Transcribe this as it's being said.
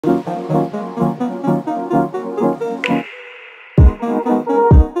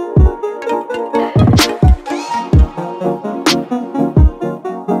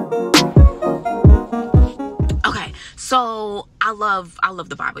So I love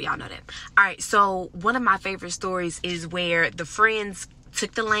the Bible. Y'all know that. All right. So one of my favorite stories is where the friends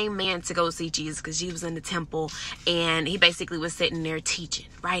took the lame man to go see Jesus because he was in the temple and he basically was sitting there teaching,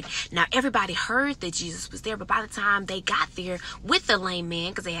 right? Now, everybody heard that Jesus was there, but by the time they got there with the lame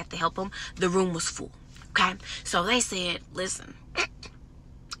man, because they had to help him, the room was full, okay? So they said, listen,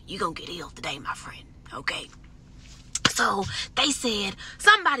 you gonna get healed today, my friend, okay? So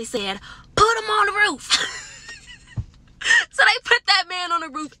somebody said, put him on the roof. So they put that man on the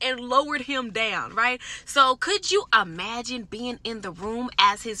roof and lowered him down, right? So could you imagine being in the room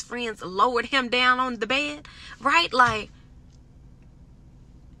as his friends lowered him down on the bed, right? Like,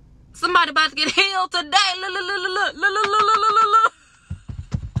 somebody about to get healed today.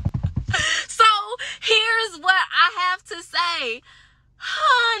 So here's what I have to say.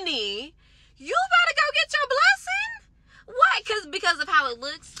 Honey, you better go get your blessing. Why? Because of how it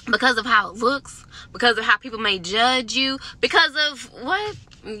looks. Because of how people may judge you. Because of what?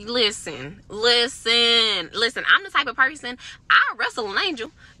 Listen. I'm the type of person, I wrestle an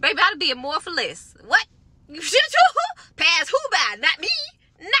angel. Baby, I'd be a more for less. What? Pass who by? Not me.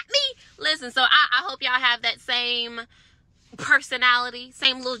 Listen, so I hope y'all have that same personality,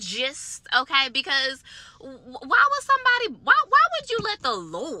 same little gist, okay? Because why would you let the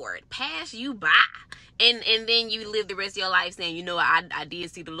Lord pass you by? And then you live the rest of your life saying, you know, I did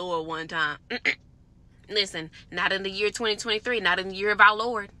see the Lord one time. Listen, not in the year 2023, not in the year of our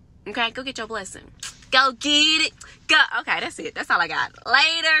Lord. Okay, go get your blessing. Go get it. Go. Okay, that's it. That's all I got.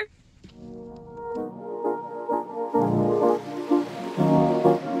 Later.